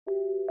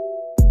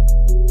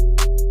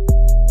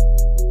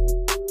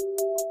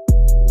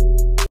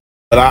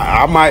But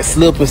I might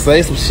slip and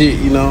say some shit,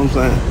 you know what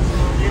I'm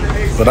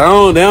saying? But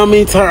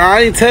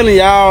I ain't telling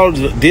y'all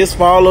this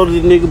follow the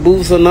nigga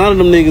Boosie or none of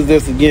them niggas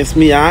that's against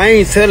me. I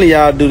ain't telling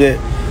y'all do that.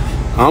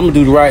 I'm gonna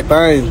do the right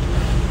thing.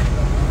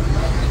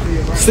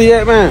 See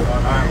that, man?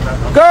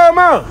 Go,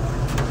 man.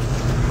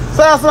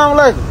 Say assalamu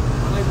alaikum.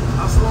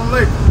 Assalamu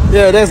alaikum.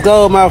 Yeah, that's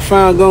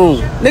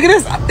AliFamGoon.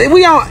 Nigga,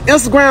 we on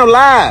Instagram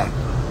live.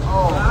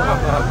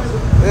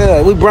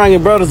 Yeah, we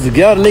bringing brothers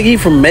together. Nigga, he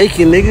from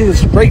Macon, nigga,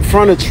 straight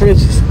from the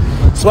trenches.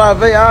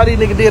 Suave, all these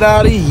niggas did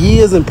all these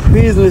years in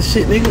prison and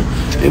shit, nigga.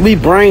 And we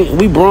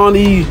brought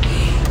these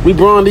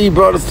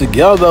brothers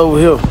together over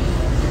here.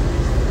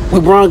 We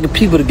brought the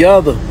people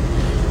together.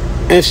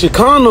 And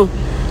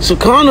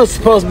Shakana's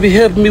supposed to be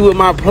helping me with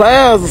my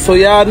plaza, so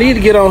y'all need to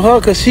get on her,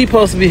 cause she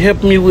supposed to be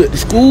helping me with the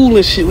school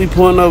and shit we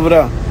putting over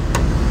there.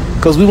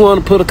 Cause we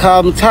want to put a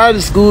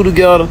cosmetology school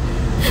together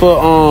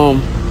for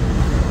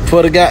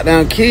the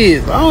goddamn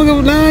kids. I don't give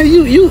a damn.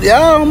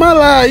 Y'all on my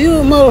life, you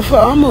a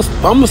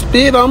motherfucker. I'ma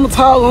spit, I'ma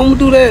talk, I'ma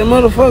do that,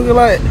 motherfucker.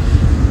 Like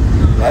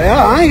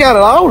I ain't got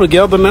it all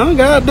together now.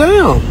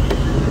 Goddamn.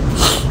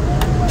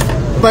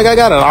 Like I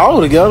got it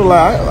all together.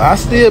 Like I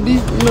still be,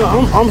 you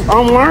know,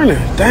 I'm learning.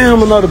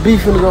 Damn, another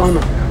beef finna go on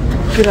there.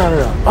 Get out of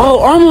there.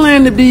 Oh, I'm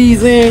laying the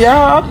bees in,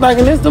 y'all. I'm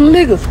thinking it's them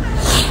niggas.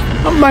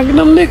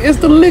 It's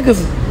them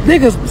niggas.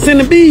 Niggas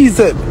sending bees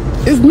at me.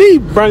 It's me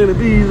bringing the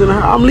bees in the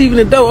house. I'm leaving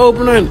the door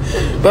open.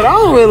 But I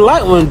don't really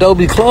like when the door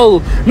be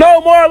closed.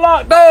 No more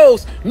locked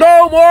doors.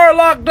 No more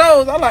locked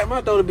doors. I like my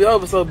door to be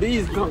open, so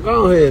bees,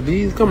 go ahead,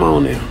 bees. Come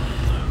on there.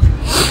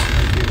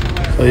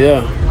 So,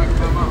 yeah.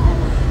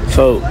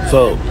 So,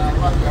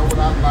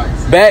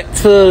 back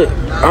to,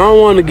 I don't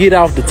want to get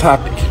off the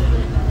topic.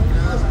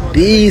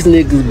 These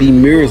niggas be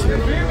miserable.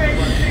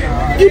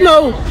 You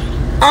know,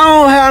 I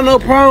don't have no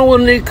problem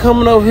with a nigga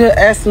coming over here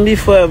asking me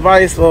for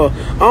advice, or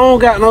I don't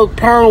got no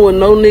problem with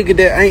no nigga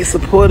that ain't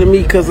supporting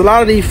me, cause a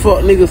lot of these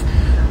fuck niggas,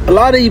 a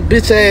lot of these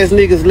bitch ass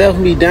niggas left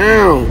me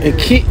down and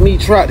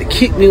tried to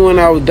kick me when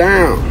I was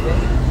down.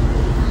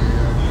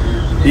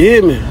 You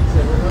hear me?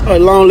 A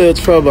long little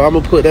trouble. I'm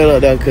gonna put that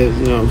up there cause,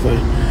 you know what I'm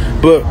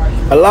saying? But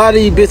a lot of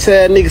these bitch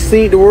ass niggas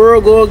seen the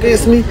world go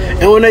against me,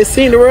 and when they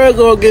seen the world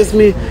go against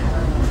me,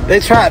 they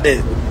tried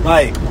to,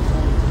 like,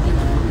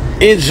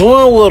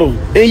 enjoying with them.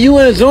 And you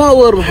enjoying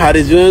with them. How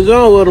did you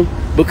enjoy with them?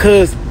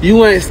 Because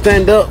you ain't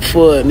stand up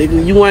for it,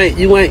 nigga. You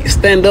ain't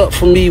stand up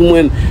for me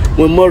when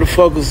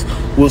motherfuckers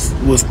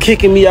was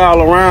kicking me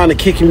all around and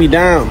kicking me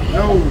down.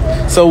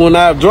 No. So when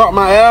I dropped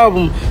my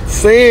album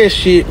saying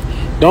shit,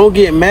 don't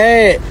get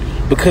mad,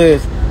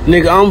 because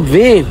nigga, I'm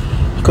venting.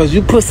 Cause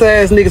you pussy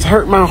ass niggas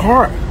hurt my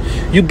heart.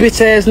 You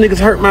bitch ass niggas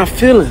hurt my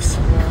feelings.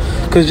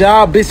 Cause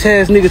y'all bitch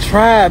ass niggas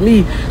tried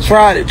me,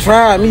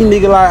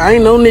 nigga. Like, I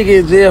ain't no nigga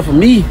in jail for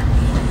me.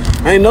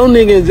 Ain't no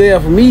nigga in jail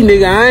for me,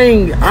 nigga.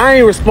 I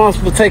ain't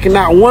responsible for taking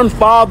out one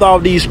father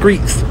off these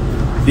streets.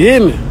 You hear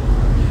me?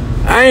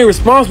 I ain't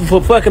responsible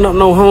for fucking up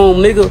no home,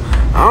 nigga.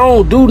 I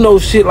don't do no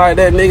shit like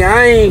that, nigga.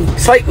 I ain't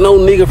take no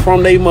nigga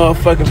from they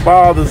motherfucking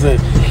fathers, and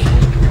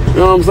you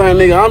know what I'm saying,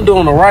 nigga? I'm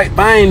doing the right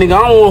thing, nigga.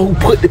 I'm the one who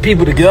put the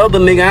people together,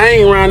 nigga. I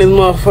ain't around this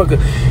motherfucker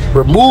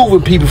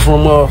removing people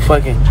from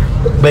motherfucking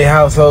their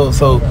household.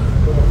 So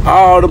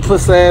all the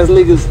pussy ass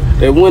niggas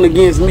that went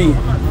against me,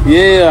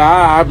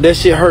 yeah, that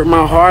shit hurt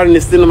my heart, and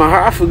it's still in my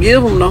heart. I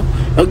forgive them, though.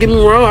 Don't get me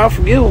wrong, I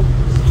forgive them.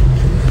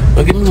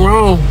 Don't get me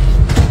wrong.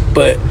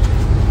 But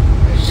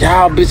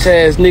y'all bitch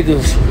ass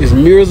niggas is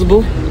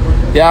miserable.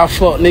 Y'all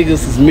fuck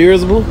niggas is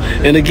miserable.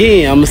 And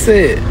again, I'ma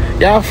say it.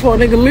 Y'all fuck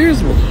niggas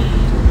miserable.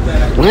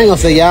 I ain't gonna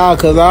say y'all,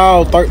 cause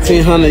all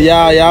 1,300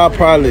 y'all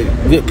probably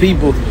good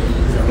people.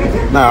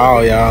 Not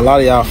all y'all, a lot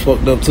of y'all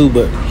fucked up too,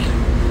 but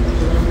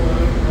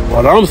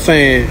what I'm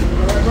saying,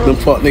 them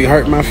fuck nigga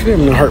hurt my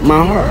feelings, hurt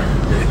my heart.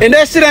 And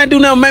that shit ain't do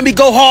nothing make me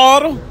go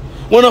harder.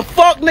 When a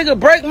fuck nigga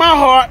break my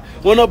heart,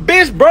 when a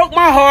bitch broke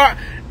my heart,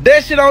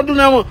 that shit don't do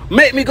nothing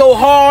make me go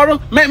harder,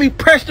 make me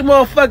press the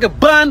motherfucking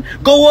button,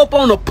 go up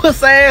on a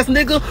pussy ass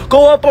nigga,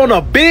 go up on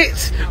a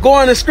bitch, go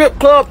in the strip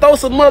club, throw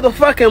some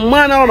motherfucking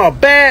money on a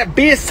bad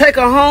bitch, take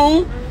her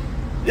home.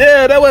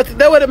 Yeah, that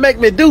what it make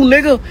me do,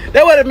 nigga.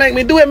 That what it make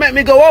me do. It make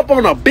me go up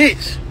on a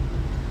bitch.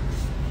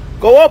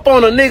 Go up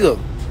on a nigga.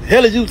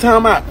 Hell is you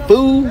talking about,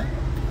 fool?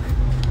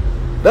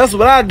 That's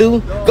what I do.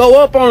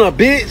 Go up on a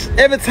bitch.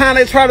 Every time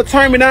they try to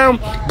turn me down,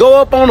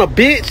 go up on a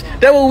bitch.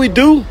 That's what we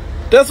do.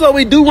 That's what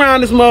we do around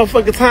this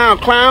motherfucking town,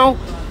 clown.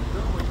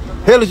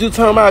 Hell is you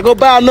talking about? Go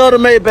buy another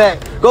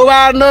Maybach. Go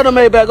buy another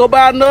Maybach. Go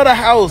buy another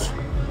house.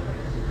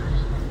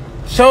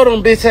 Show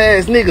them bitch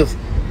ass niggas.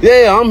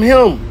 Yeah, I'm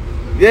him.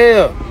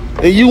 Yeah.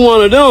 And you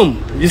one of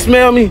them. You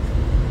smell me?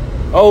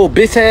 Oh,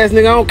 bitch ass nigga,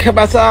 I don't care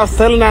about y'all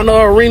selling out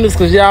no arenas,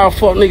 cause y'all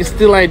fuck niggas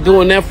still ain't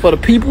doing that for the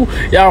people.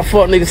 Y'all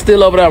fuck niggas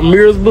still over there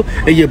miserable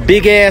in your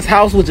big ass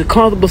house with your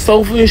comfortable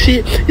sofa and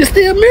shit. You're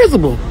still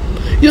miserable.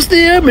 You're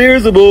still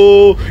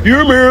miserable.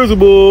 You're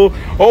miserable.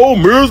 Oh,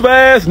 miserable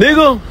ass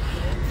nigga.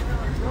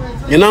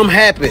 And I'm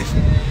happy.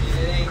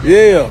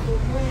 Yeah.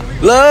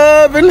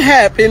 Love and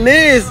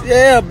happiness.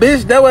 Yeah,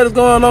 bitch, that's what is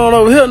going on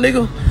over here,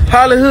 nigga.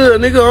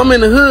 Hollywood, nigga. I'm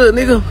in the hood,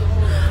 nigga.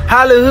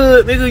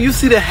 Hollywood, nigga, you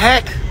see the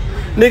hat?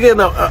 Nigga,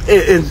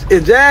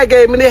 and Jazz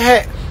gave me this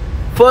hat.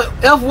 For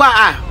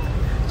FYI,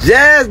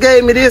 Jazz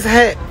gave me this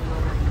hat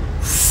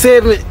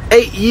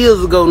 7-8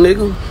 years ago,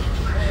 nigga.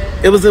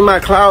 It was in my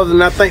closet,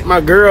 and I thank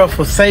my girl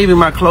for saving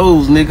my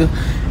clothes, nigga.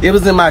 It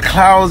was in my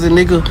closet,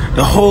 nigga,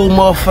 the whole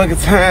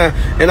motherfucking time.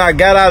 And I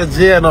got out of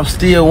jail and I'm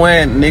still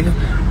wearing it, nigga.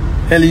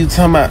 Hell are you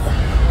talking about?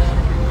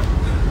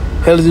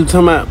 Hell is you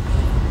talking about?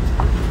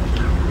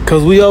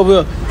 Cause we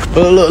over here.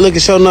 Look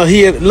at showing up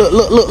here.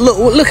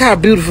 Look how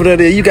beautiful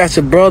that is. You got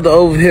your brother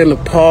over here in the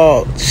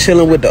park,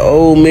 chilling with the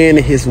old man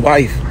and his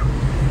wife.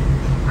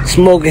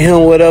 Smoking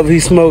him whatever he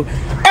smoked.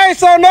 Hey,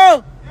 so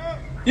no,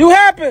 you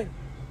happy?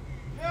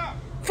 Yeah.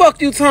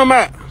 Fuck you talking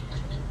about?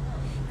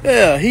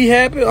 Yeah, he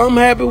happy, I'm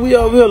happy, we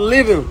over here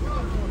living.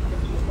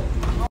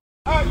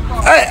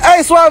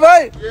 Hey, Suave,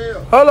 hey.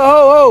 Yeah. Hold on,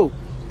 ho.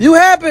 You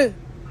happy?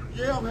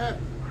 Yeah, I'm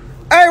happy.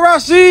 Hey,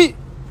 Rashid,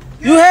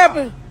 you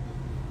happy?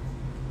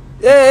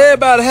 Yeah,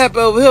 everybody happy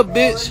over here,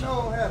 bitch.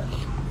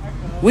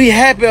 We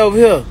happy over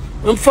here.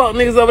 Them fuck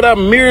niggas over there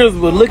mirrors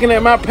were looking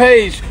at my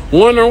page,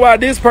 wondering why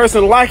this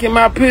person liking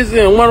my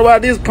picture and wondering why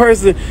this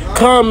person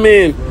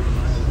comment.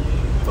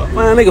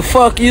 Man, nigga,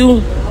 fuck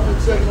you.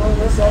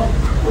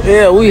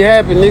 Yeah, we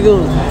happy,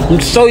 nigga. I'm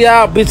show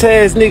y'all bitch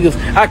ass niggas.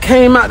 I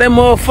came out that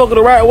motherfucker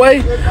the right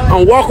way.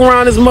 I'm walking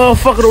around this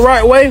motherfucker the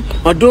right way.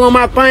 I'm doing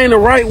my thing the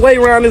right way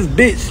around this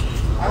bitch.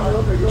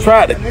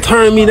 Tried to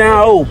turn me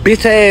down, old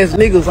bitch ass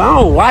niggas. I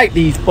don't like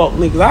these fuck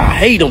niggas. I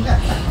hate them.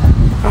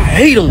 I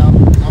hate them.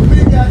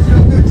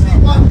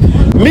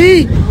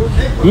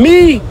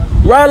 Me,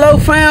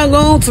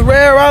 RALO-FamGoon,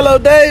 RALO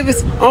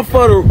Davis. I'm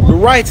for the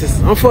righteous.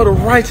 I'm for the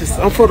righteous.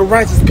 I'm for the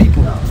righteous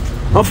people.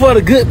 I'm for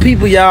the good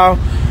people, y'all.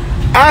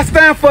 I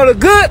stand for the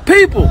good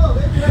people.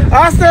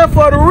 I stand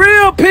for the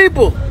real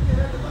people.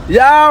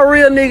 Y'all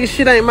real nigga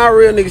shit ain't my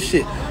real nigga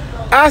shit.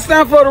 I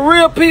stand for the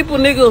real people,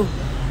 nigga.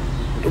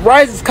 The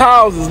righteous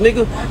causes,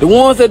 nigga. The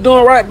ones that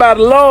doing right by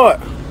the Lord.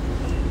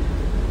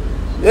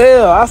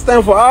 Yeah, I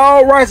stand for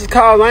all righteous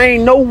causes. I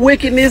ain't no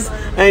wickedness.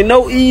 Ain't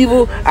no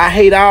evil. I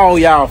hate all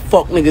y'all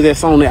fuck niggas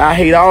that's on there. I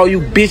hate all you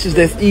bitches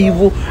that's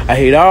evil. I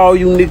hate all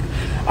you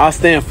niggas. I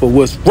stand for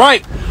what's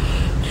right.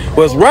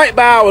 What's right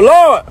by our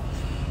Lord.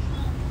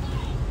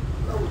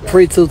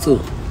 Free 2-2.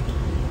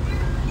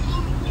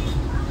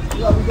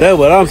 That's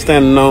what I'm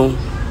standing on.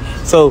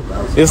 So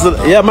it's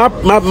yeah,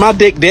 my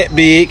dick that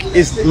big.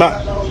 It's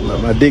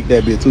my dick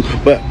that big too.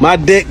 But my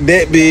dick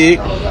that big,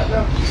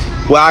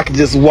 where I could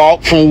just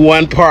walk from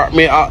one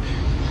apartment.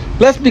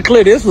 Let's be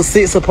clear. This was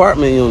 6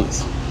 apartment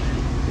units.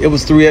 It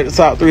was 3 at the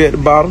top, 3 at the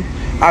bottom.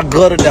 I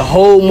gutted the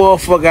whole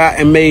motherfucker out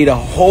and made a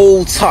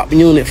whole top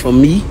unit for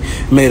me.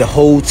 Made a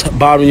whole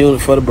bottom unit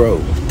for the bro.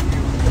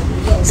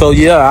 So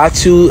yeah,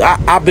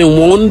 I've been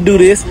wanting to do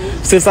this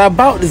since I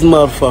bought this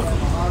motherfucker.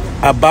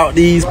 I bought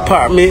these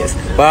apartments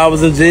while I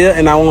was in jail,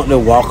 and I wanted to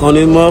walk on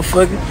this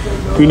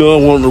motherfucker. You know,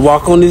 I wanted to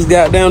walk on this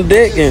goddamn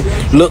deck and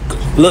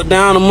look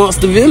down amongst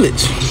the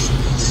village.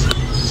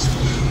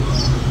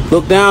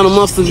 Look down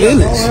amongst the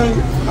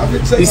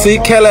village. You see,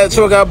 Cadillac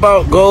truck I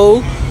bought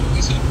gold.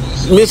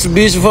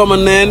 Mitsubishi for my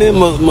nanny,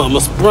 my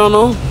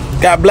Sprano.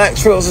 Got black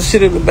trucks and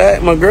shit in the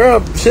back. My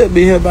girl should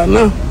be here by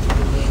now,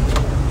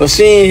 but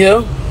she ain't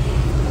here.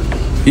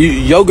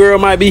 Your girl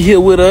might be here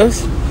with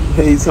us.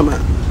 Hey, you talking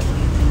about?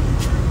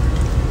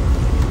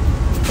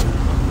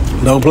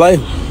 Don't play.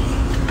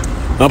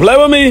 Don't play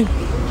with me.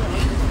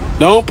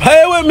 Don't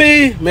play with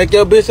me. Make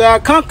your bitch our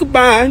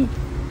concubine.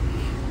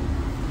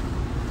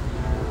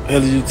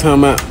 Hell you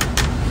talking about?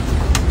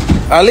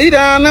 Ali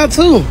down there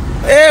too.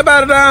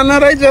 Everybody down there,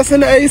 they just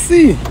in the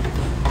AC.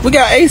 We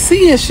got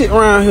AC and shit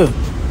around here.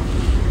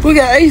 We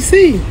got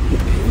AC.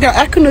 We got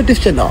air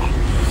conditioner.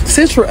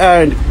 Central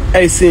air,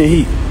 AC and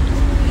heat.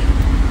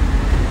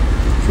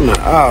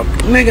 Oh,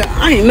 nigga,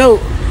 I ain't know.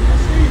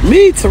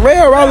 Me,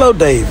 RALO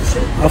Davis.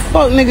 A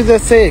fuck nigga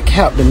just said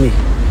cap to me.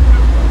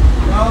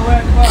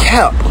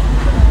 Cap.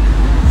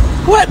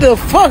 What the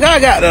fuck I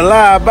got to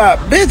lie about?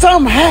 Bitch,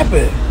 I'm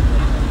happy.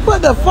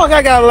 What the fuck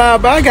I got to lie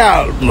about? I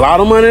got a lot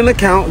of money in the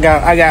account.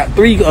 I got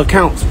 3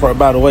 accounts,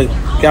 by the way.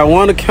 Got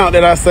one account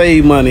that I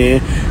save money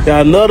in.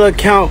 Got another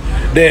account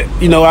that,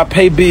 you know, I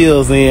pay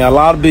bills in, a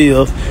lot of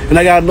bills. And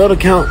I got another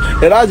account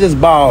that I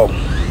just bought.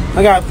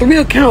 I got 3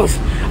 accounts.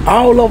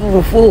 All of them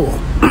are full.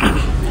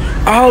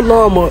 All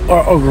of them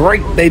are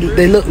great. They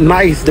look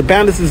nice. The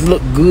balances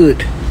look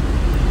good.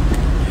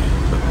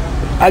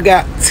 I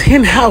got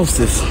 10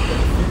 houses.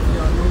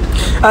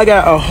 I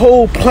got a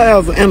whole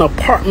plaza and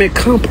apartment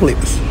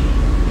complex.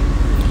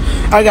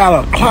 I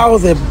got a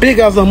closet big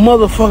as a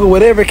motherfucker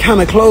with every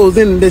kind of clothes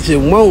in it that you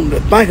want to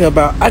think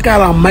about. I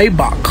got a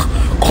Maybach,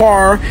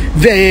 car,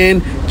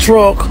 van,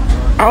 truck,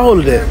 all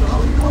of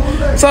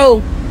that.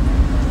 So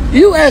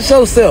you ask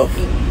yourself,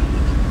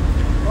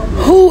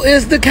 who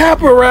is the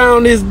cop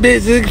around this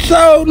bitch? It's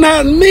so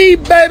not me,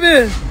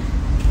 baby.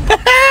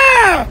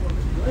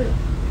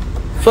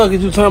 Fuck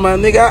is you talking about,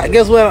 nigga?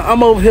 Guess what?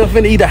 I'm over here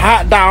finna eat a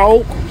hot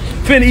dog.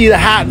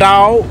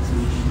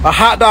 a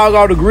hot dog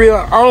off the grill.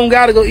 I don't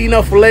gotta go eat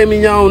no filet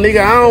mignon,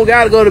 nigga. I don't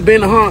gotta go to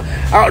Ben the Hunt.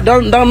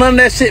 Don't none of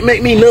that shit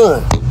make me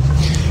none.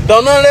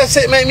 Don't none of that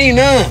shit make me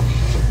none.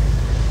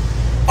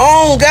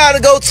 I don't gotta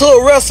go to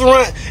a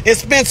restaurant and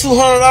spend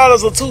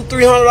 $200 or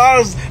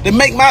 $300 to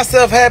make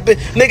myself happy.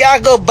 Nigga, I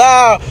go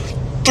buy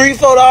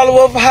 $3-4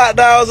 worth of hot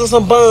dogs and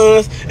some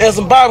buns and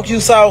some barbecue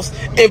sauce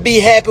and be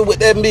happy with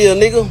that meal,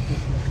 nigga.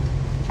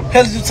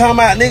 Hell is you talking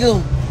about,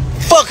 nigga?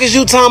 Fuck is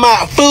you talking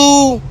about,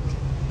 fool?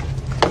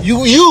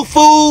 You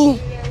fool?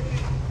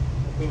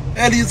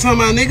 Hell you talking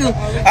about, nigga?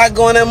 I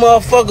go in that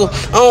motherfucker.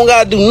 I don't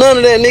gotta do none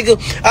of that, nigga.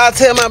 I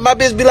tell my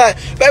bitch be like,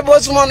 baby,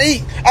 what you wanna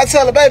eat? I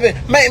tell her, baby,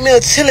 make me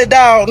a chili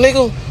dog,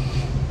 nigga.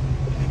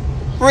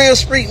 Real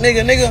street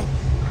nigga.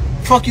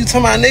 Fuck you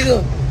talking about,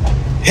 nigga?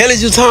 Hell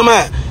is you talking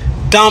about?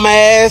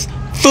 Dumbass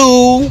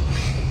fool.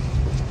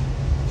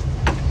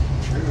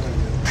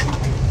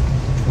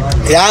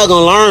 Y'all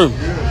gonna learn.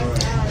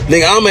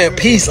 Nigga, I'm at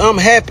peace. I'm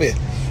happy.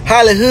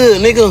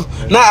 Hollywood, nigga.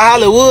 Not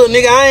Hollywood,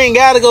 nigga. I ain't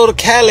gotta go to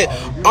Cali.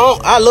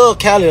 I love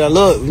Cali. I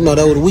love, you know,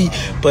 that was we.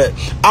 But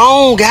I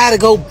don't gotta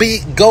go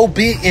big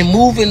and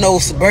move in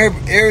those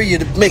suburban area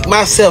to make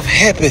myself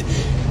happy.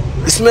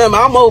 You smell me?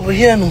 I'm over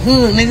here in the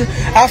hood, nigga.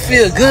 I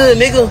feel good,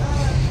 nigga.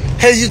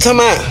 How's you talking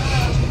about?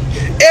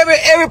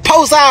 Every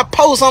post I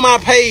post on my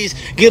page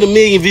get 1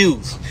 million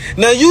views.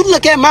 Now you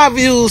look at my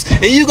views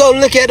and you go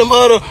look at them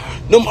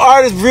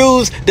artist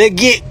views that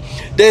get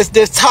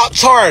that's top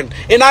charting,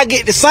 and I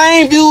get the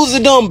same views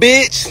as them,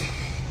 bitch.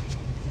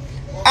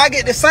 I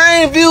get the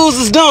same views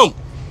as them.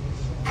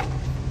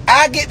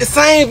 I get the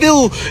same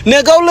view.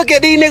 Now go look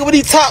at these niggas with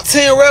these top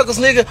 10 records,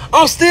 nigga.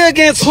 I'm still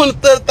getting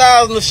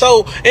 20,000-30,000 a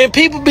show, and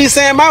people be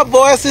saying my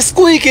voice is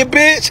squeaky,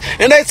 bitch.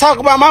 And they talk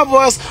about my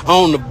voice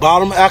on the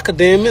bottom of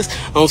Akademiks,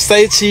 on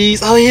Say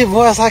Cheese. Oh, his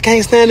voice, I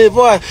can't stand his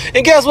voice.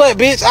 And guess what,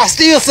 bitch? I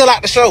still sell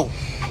out the show.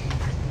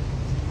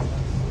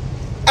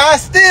 I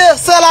still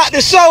sell out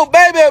the show,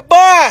 baby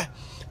boy.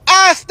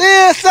 I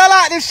still sell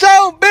out the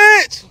show,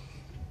 bitch.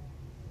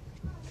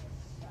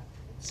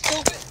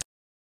 Stupid.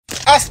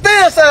 I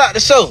still sell out the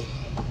show.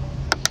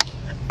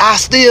 I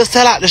still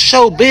sell out the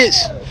show, bitch.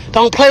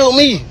 Don't play with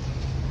me.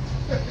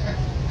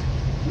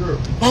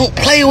 Don't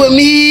play with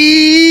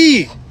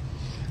me.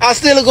 I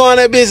still go on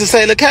that bitch and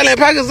say, look, Cali and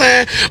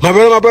Pakistan, my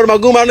brother, my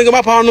goon, my nigga,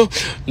 my partner.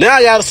 Now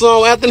I got a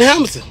song with Anthony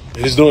Hamilton.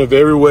 It's doing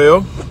very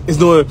well. It's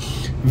doing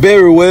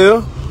very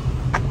well.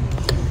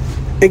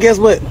 And guess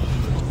what?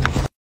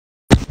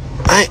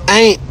 I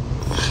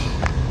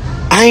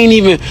ain't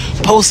even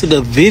posted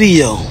a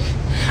video.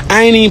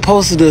 I ain't even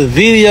posted a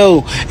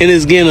video and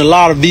it's getting a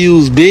lot of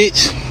views,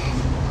 bitch.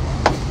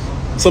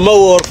 Some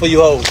more water for you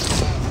hoes.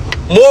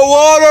 More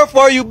water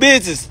for you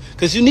bitches.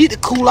 Cause you need to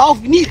cool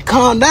off. You need to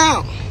calm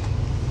down.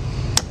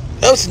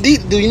 That's what you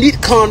need to do. You need to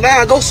calm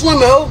down. Go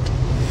swimming, ho.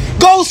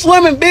 Go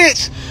swimming,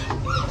 bitch.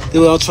 That's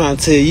what I'm trying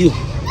to tell you.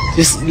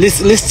 Just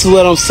listen to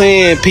what I'm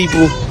saying,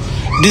 people.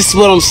 This is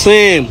what I'm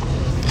saying.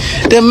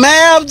 The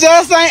math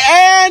just ain't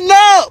adding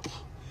up.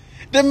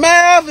 The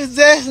math is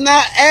just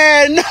not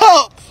adding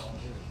up.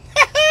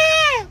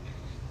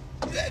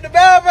 The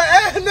math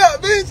ain't adding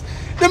up, bitch.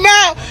 The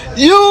math,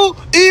 you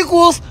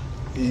equals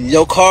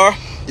your car,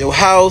 your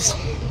house,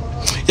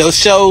 your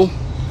show,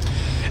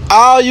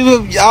 all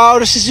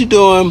the shit you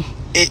doing,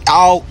 it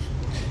all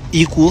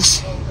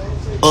equals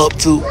up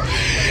to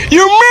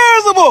you're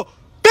miserable,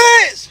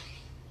 bitch.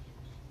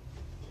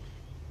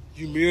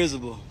 You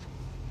miserable.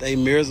 They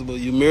miserable.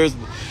 You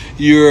miserable.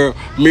 You're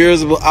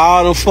miserable.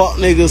 All them fuck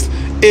niggas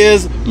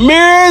is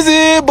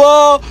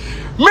miserable.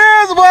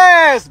 Miserable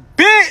ass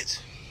bitch.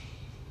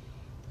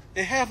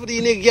 And half of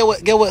these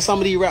niggas, get what some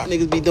of these rap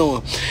niggas be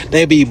doing?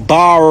 They be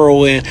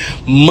borrowing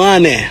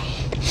money.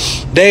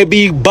 They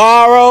be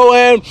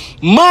borrowing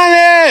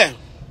money.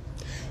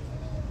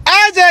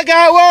 I just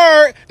got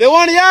word that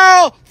one of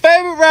y'all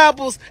favorite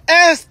rappers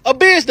asked a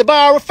bitch to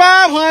borrow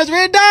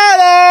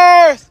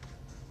 $500.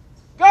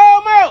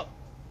 Go milk.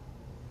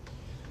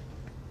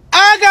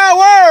 I got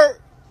word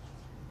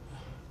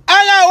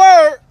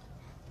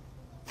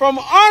from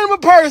an honorable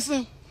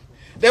person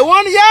that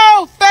one of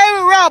y'all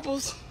favorite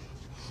rappers,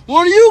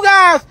 one of you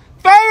guys'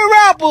 favorite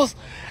rappers,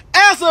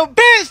 asked a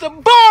bitch to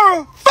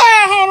borrow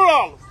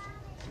 $500.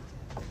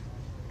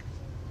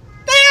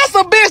 They asked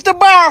a bitch to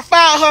borrow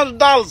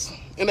 $500,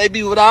 and they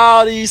be with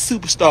all these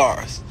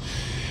superstars.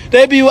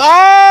 They be with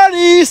all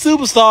these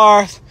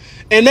superstars,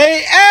 and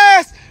they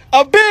asked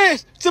a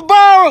bitch to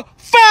borrow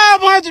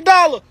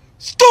 $500.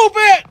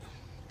 Stupid!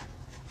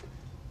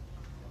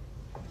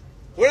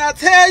 When I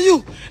tell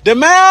you, the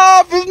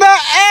math is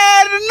not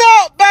adding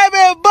up,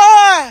 baby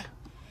boy.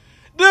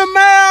 The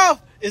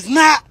math is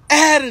not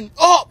adding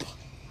up.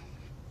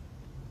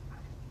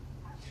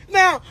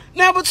 Now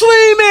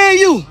between me and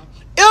you,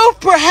 if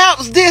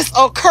perhaps this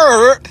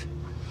occurred,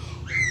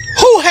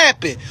 who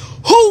happy?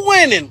 Who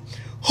winning?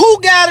 Who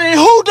got it and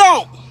who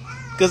don't?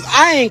 Because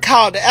I ain't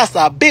called to ask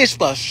a bitch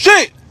for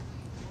shit.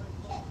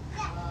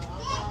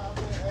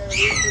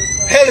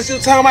 Hell is you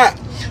talking about?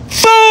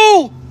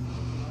 Fool!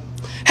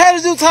 Hell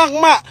is you talking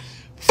about?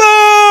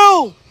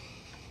 Fool!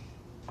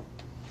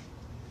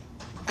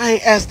 I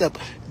ain't asked up.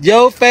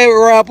 Your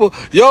favorite rapper asked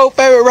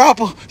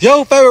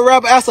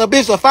a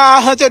bitch for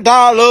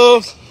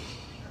 $500.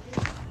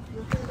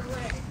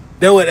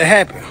 That would have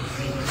happened.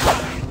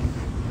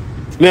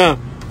 Now,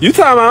 you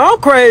talking about I'm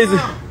crazy.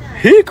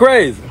 He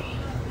crazy.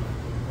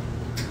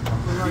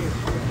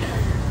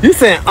 You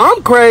saying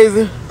I'm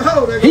crazy.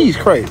 He's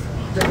crazy.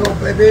 There go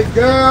baby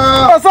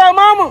girl. What's up,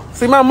 mama?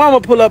 See, my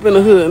mama pull up in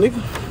the hood,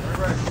 nigga.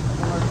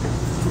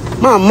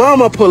 My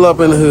mama pull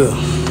up in the hood.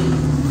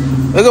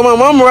 Look at my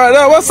mama right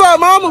there. What's up,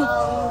 mama?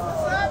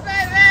 What's up,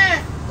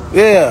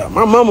 baby? Yeah,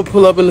 my mama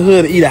pull up in the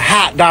hood to eat a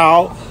hot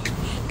dog.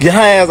 Get her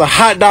ass a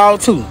hot dog,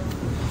 too.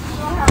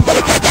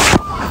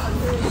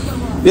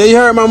 Yeah, you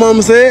heard my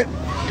mama said?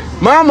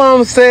 My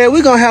mama said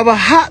we gonna have a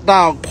hot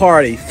dog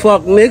party,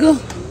 fuck nigga.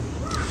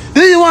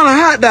 Do you want a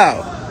hot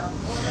dog?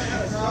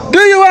 Do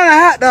you want a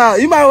hot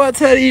dog? You might well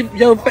tell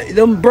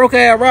them broke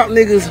ass rap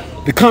niggas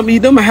to come eat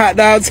them a hot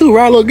dog too.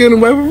 Rallo get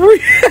them away for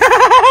free.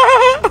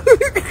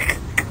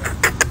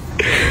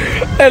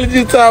 What did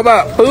you talk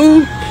about,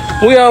 fool?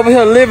 We over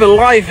here living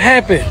life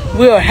happy.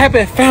 We a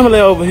happy family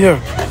over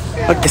here.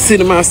 I can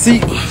sit in my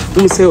seat. Let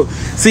me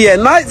see at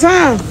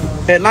nighttime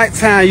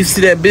you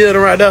see that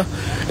building right there,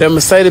 that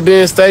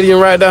Mercedes-Benz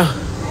Stadium right there.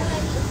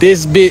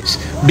 This bitch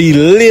be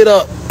lit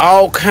up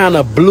all kind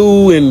of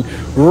blue and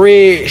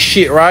red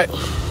shit, right?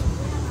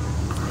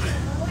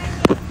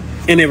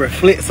 And it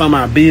reflects on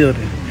my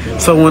building.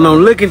 So when I'm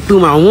looking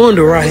through my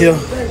window right here,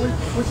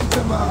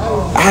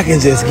 I can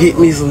just get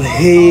me some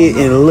head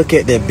and look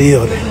at that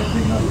building.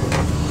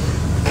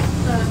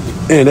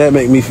 And that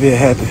make me feel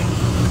happy.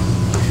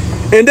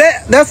 And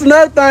that's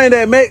another thing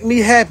that make me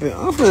happy.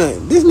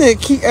 This nigga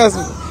keep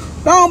asking,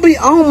 don't be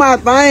on my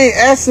thing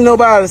asking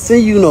nobody to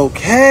send you no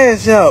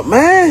cash out,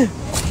 man.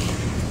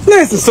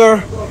 Listen,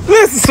 sir.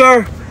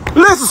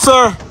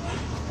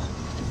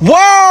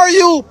 Why are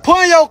you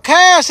putting your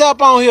cash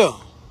up on here?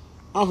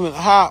 I'm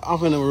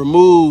finna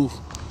remove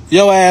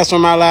your ass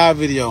from my live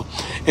video.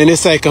 And it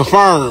say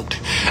confirmed.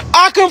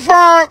 I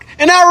confirmed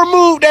and I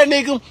removed that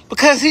nigga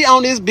because he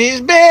on this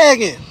bitch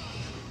begging.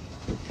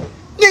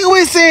 Nigga,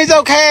 we send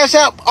your cash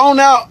up on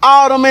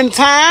all them in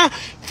time.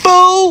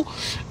 Fool,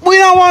 we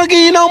don't want to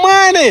give you no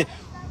money.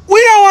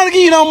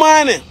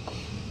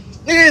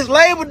 Nigga, it's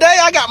Labor Day.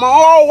 I got my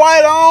all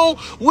white on.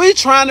 We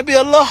trying to be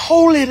a little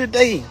holy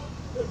today.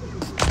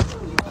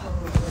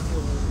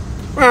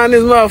 Around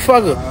this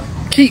motherfucker.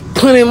 Keep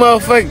putting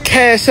motherfucking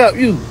cash up.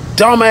 You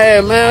dumb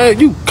ass, man.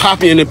 You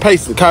copying and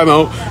pasting. Come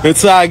on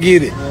until I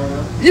get it.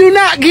 You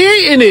not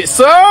getting it,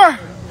 sir.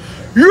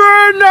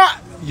 You're not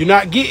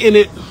getting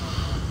it.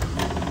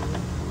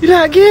 You're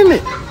not getting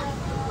it.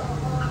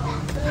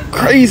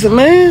 Crazy,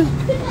 man.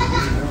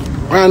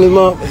 Around this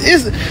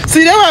motherfucker.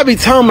 See, that's what I be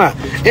talking about.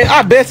 And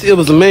I bet you it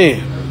was a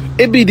man.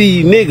 It be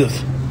these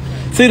niggas.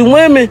 See, the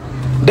women,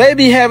 they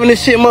be having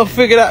this shit more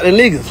figured out than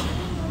niggas.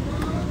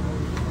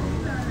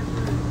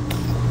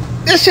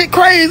 That shit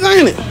crazy,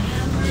 ain't it?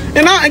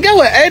 And guess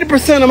what?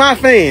 80% of my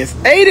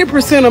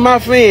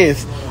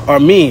fans are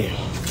men.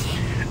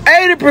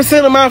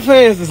 80% of my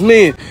fans is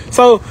men.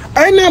 So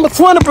ain't number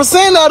 20%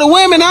 of the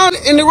women out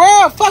in the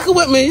world fucking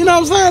with me. You know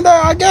what I'm saying?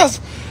 I guess,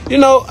 you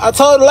know, I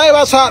told the label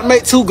I tried to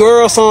make 2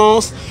 girl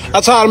songs.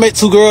 I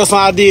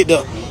did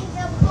the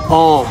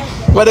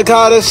what they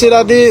call that shit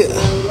I did?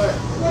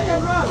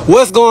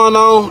 What's Going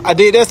On? I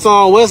did that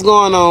song, What's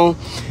Going On.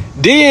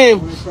 Then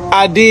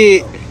I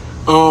did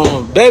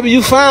Baby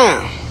You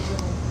Fine.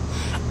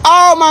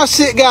 All my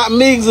shit got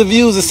millions of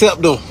views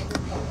except them.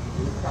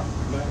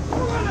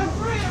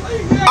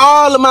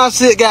 All of my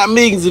shit got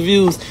millions of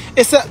views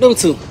except them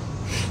 2.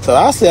 So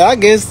I said, I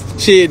guess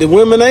shit, the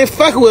women ain't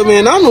fucking with me,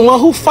 and I'm the one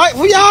who fight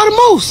for y'all the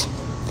most.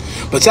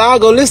 But y'all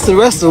go listen to the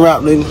rest of the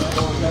rap, nigga.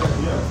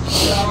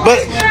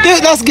 But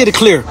let's get it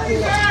clear.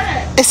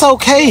 It's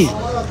okay.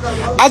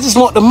 I just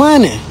want the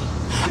money.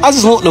 I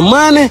just want the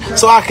money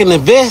so I can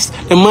invest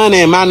the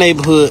money in my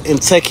neighborhood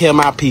and take care of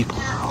my people.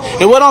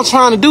 And what I'm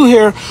trying to do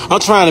here, I'm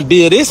trying to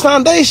build this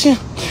foundation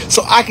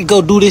so I can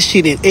go do this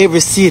shit in every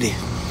city.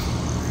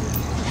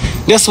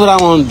 That's what I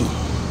want to do.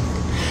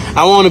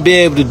 I want to be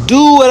able to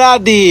do what I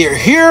did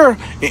here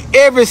in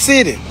every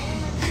city.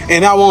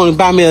 And I want to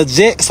buy me a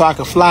jet so I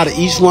can fly to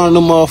each one of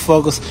them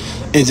motherfuckers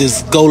and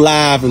just go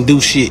live and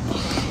do shit.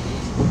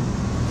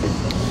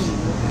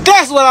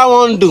 That's what I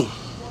want to do.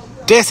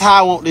 That's how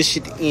I want this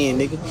shit to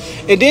end, nigga.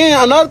 And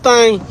then another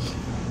thing,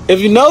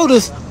 if you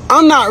notice, I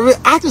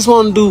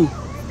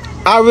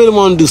really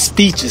want to do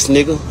speeches,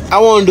 nigga. I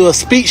want to do a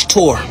speech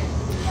tour.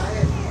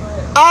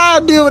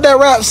 I deal with that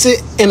rap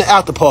shit in the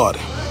after party.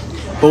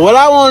 But what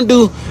I want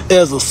to do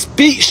is a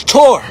speech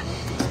tour.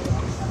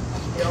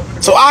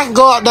 So I can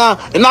go out there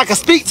and I can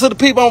speak to the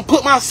people. I'm gonna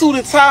put my suit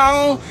and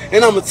tie on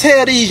and I'm gonna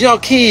tell these young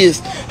kids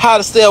how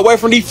to stay away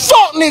from these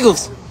fuck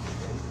niggas.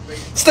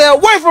 Stay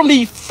away from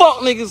these fuck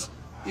niggas.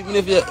 Even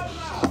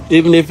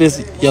if it's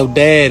your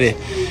daddy,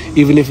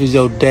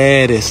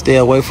 stay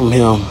away from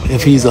him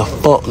if he's a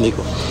fuck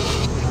nigga.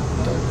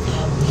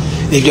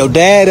 If your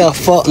daddy a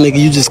fuck nigga,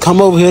 you just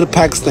come over here to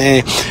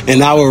Pakistan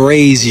and I will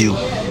raise you.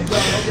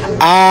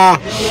 I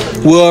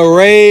will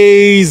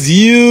raise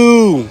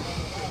you.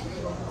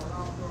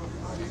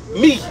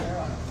 Me.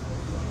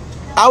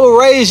 I will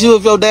raise you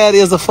if your daddy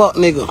is a fuck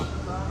nigga.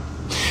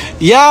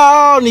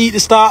 Y'all need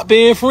to stop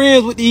being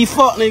friends with these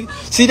fuck niggas.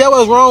 See, that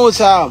what's wrong with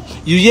y'all.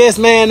 You yes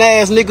man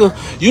ass nigga.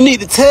 You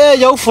need to tell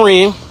your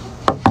friend.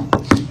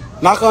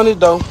 Knock on his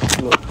door.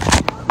 Look.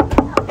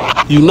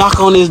 You knock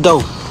on his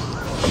door.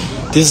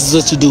 This is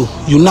what you do.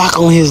 You knock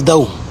on his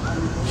door.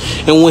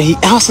 And when he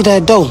answer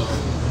that door.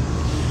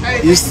 Hey,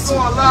 you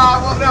going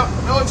live? What up?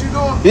 Know what you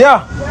doing?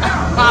 Yeah.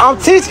 I'm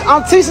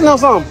teaching them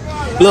something.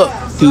 Look,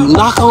 you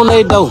knock on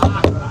their door.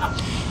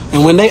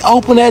 And when they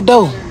open that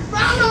door,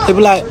 they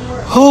be like,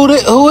 who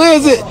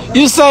is it?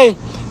 You say,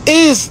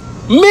 it's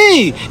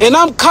me. And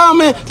I'm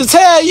coming to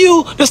tell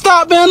you to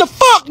stop being a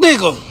fuck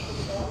nigga.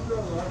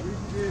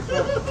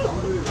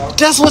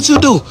 That's what you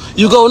do.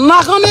 You go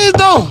knock on his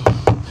door.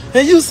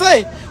 And you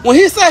say, when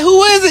he say,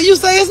 who is it? You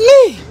say, it's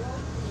me.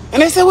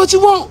 And they say, what you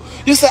want?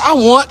 You say, I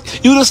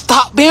want you to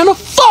stop being a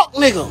fuck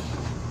nigga.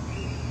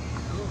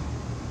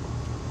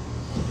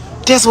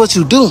 That's what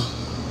you do.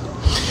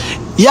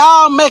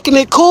 Y'all making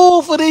it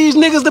cool for these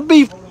niggas to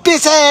be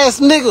bitch ass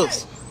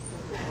niggas.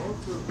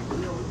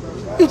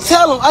 You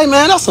tell them, hey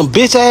man, that's some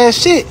bitch ass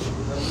shit.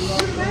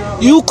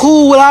 You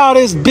cool with all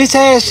this bitch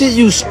ass shit,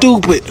 you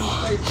stupid.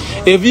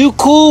 If you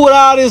cool with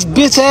all this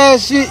bitch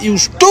ass shit, you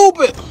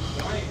stupid.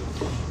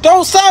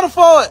 Don't settle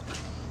for it.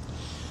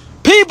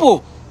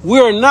 People,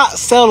 we're not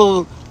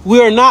settling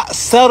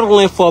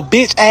for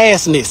bitch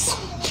assness.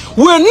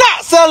 We're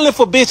not settling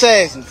for bitch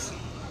assness.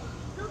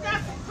 You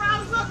got some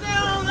problems up there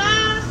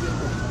online?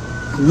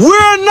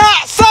 We're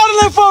not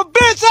settling for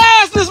bitch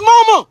assness,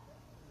 mama.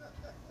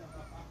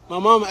 My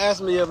mama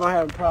asked me if I'm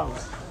having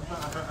problems.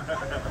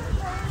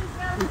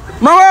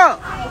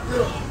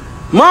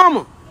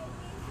 Mama,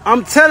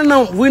 I'm telling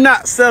them we're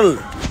not settling.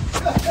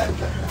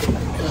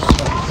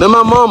 They're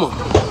my mama.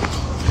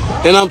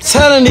 And I'm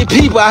telling these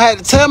people, I had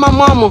to tell my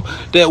mama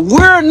that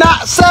we're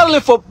not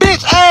settling for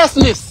bitch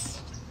assness.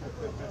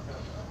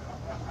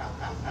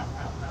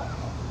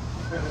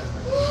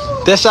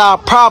 That's y'all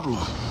problem.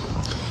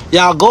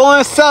 Y'all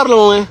going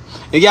settling,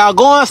 and y'all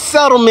going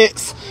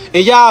settlements,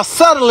 and y'all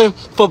settling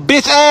for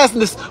bitch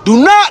assness.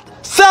 Do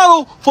not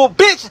settle for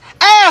bitch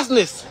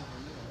assness.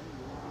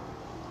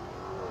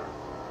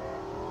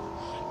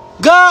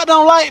 God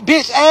don't like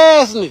bitch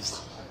assness.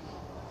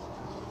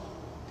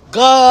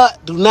 God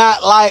do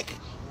not like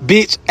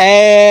bitch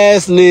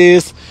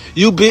assness.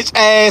 You bitch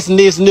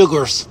assness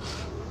niggers.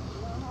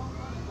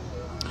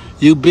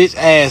 You bitch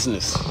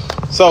assness.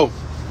 So,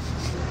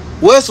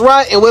 what's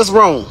right and what's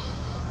wrong?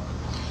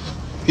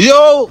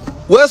 Yo,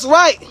 what's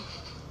right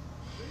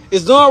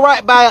is doing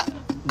right by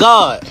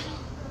God.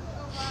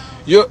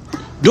 You're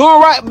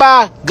doing right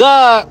by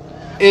God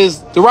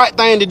is the right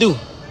thing to do.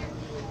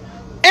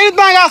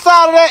 Anything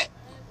outside of that,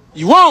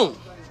 you wrong.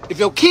 If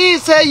your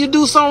kids say you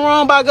do something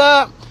wrong by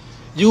God,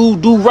 you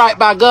do right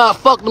by God.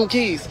 Fuck them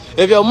kids.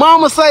 If your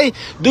mama say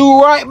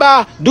do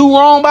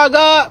wrong by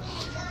God,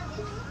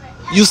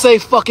 you say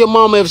fuck your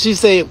mama. If she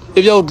say,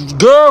 if your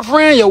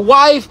girlfriend, your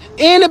wife,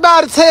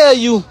 anybody tell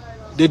you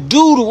to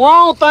do the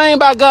wrong thing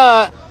by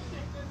God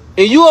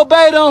and you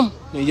obey them,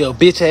 then you're a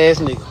bitch ass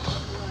nigga.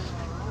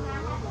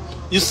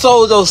 You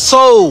sold your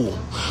soul.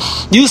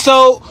 You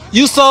sold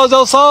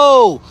your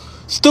soul.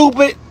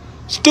 Stupid.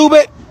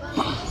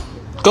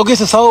 Go get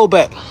your soul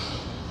back.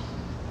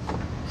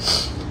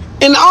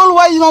 And the only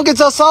way you're going to get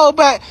your soul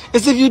back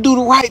is if you do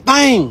the right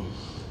thing.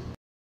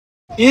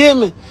 You hear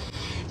me?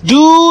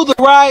 Do the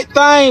right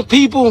thing,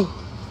 people.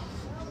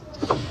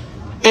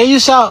 And you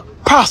shall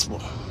prosper.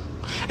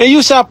 And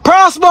you shall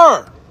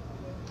prosper.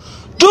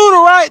 Do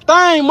the right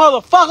thing,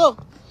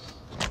 motherfucker.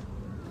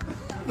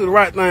 Do the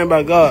right thing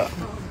by God.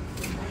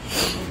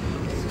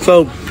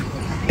 So,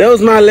 that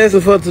was my lesson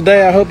for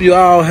today. I hope you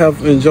all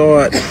have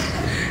enjoyed.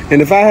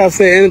 And if I have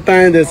said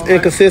anything that's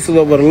inconsistent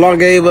with what the law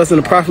gave us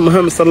and the Prophet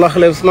Muhammad sallallahu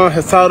alaihi wasallam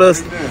has taught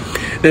us,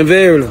 then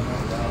verily,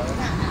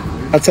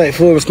 I take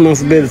full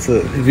responsibility to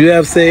it. If you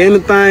have said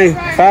anything,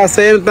 if I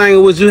say anything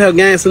in which you have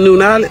gained some new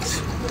knowledge,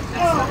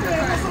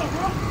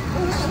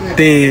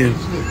 then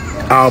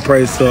all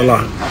praise to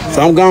Allah.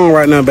 So I'm gone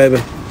right now, baby.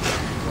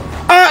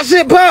 Ah,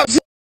 shit, pop.